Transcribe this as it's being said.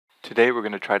Today we're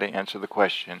going to try to answer the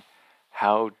question,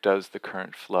 how does the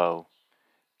current flow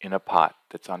in a pot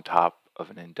that's on top of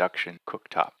an induction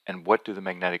cooktop? And what do the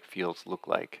magnetic fields look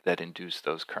like that induce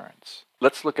those currents?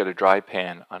 Let's look at a dry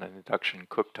pan on an induction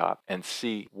cooktop and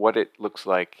see what it looks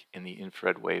like in the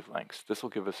infrared wavelengths. This will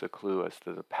give us a clue as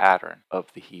to the pattern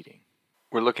of the heating.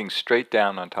 We're looking straight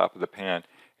down on top of the pan,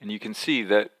 and you can see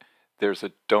that there's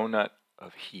a donut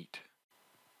of heat.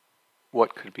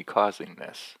 What could be causing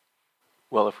this?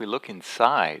 Well, if we look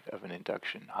inside of an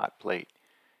induction hot plate,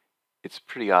 it's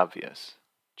pretty obvious.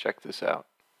 Check this out.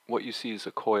 What you see is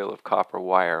a coil of copper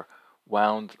wire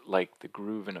wound like the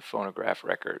groove in a phonograph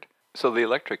record. So the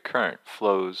electric current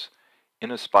flows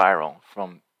in a spiral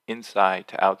from inside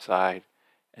to outside,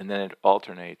 and then it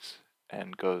alternates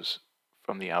and goes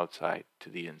from the outside to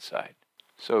the inside.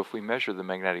 So if we measure the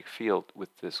magnetic field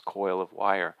with this coil of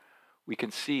wire, we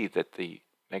can see that the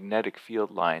magnetic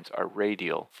field lines are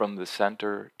radial from the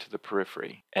center to the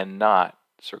periphery and not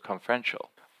circumferential.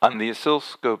 On the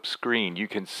oscilloscope screen, you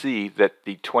can see that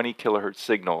the 20 kilohertz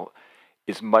signal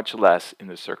is much less in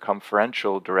the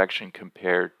circumferential direction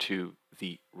compared to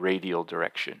the radial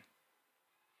direction.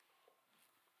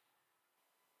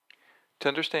 To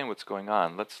understand what's going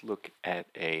on, let's look at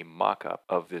a mock-up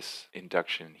of this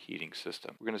induction heating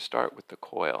system. We're going to start with the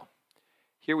coil.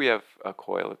 Here we have a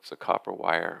coil. It's a copper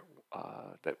wire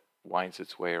that winds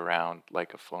its way around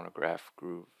like a phonograph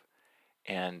groove,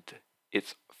 and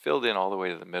it's filled in all the way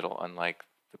to the middle, unlike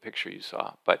the picture you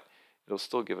saw, but it'll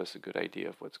still give us a good idea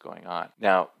of what's going on.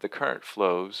 Now, the current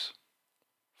flows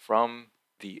from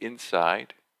the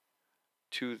inside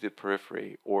to the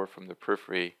periphery, or from the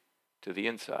periphery to the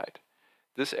inside.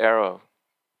 This arrow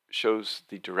shows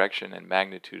the direction and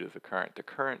magnitude of the current. The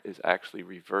current is actually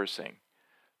reversing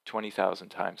 20,000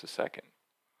 times a second,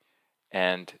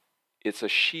 and it's a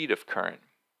sheet of current.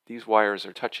 These wires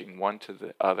are touching one to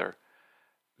the other.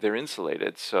 They're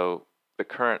insulated, so the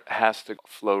current has to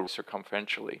flow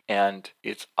circumferentially, and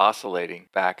it's oscillating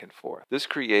back and forth. This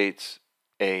creates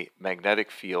a magnetic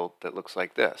field that looks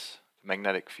like this. The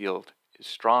magnetic field is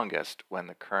strongest when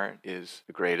the current is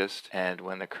the greatest, and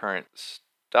when the current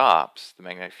stops, the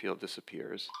magnetic field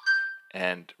disappears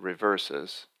and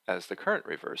reverses as the current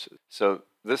reverses. So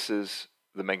this is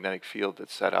the magnetic field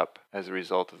that's set up as a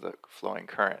result of the flowing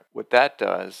current. What that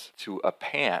does to a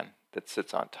pan that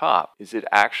sits on top is it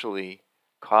actually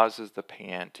causes the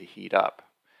pan to heat up.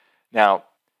 Now,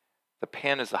 the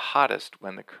pan is the hottest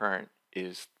when the current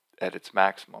is at its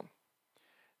maximum.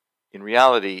 In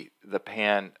reality, the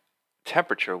pan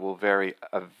temperature will vary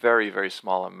a very, very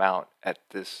small amount at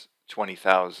this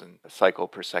 20,000 cycle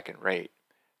per second rate,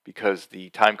 because the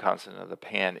time constant of the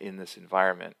pan in this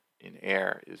environment in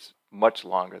air is much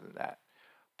longer than that.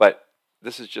 But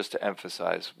this is just to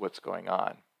emphasize what's going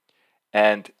on.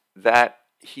 And that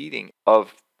heating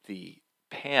of the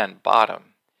pan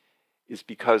bottom is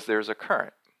because there's a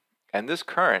current. And this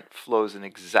current flows in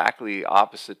exactly the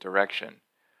opposite direction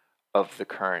of the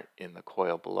current in the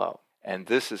coil below. And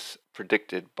this is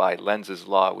predicted by Lenz's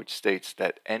law, which states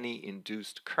that any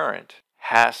induced current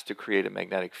has to create a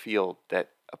magnetic field that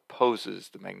opposes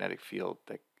the magnetic field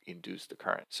that induced the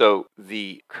current. So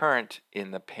the current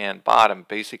in the pan bottom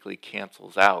basically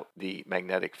cancels out the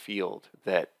magnetic field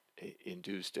that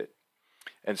induced it.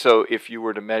 And so if you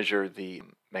were to measure the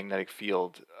magnetic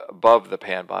field above the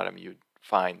pan bottom, you'd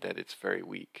find that it's very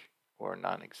weak or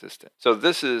non-existent. So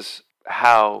this is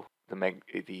how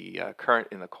the current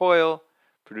in the coil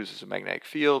produces a magnetic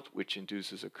field, which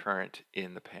induces a current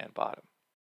in the pan bottom.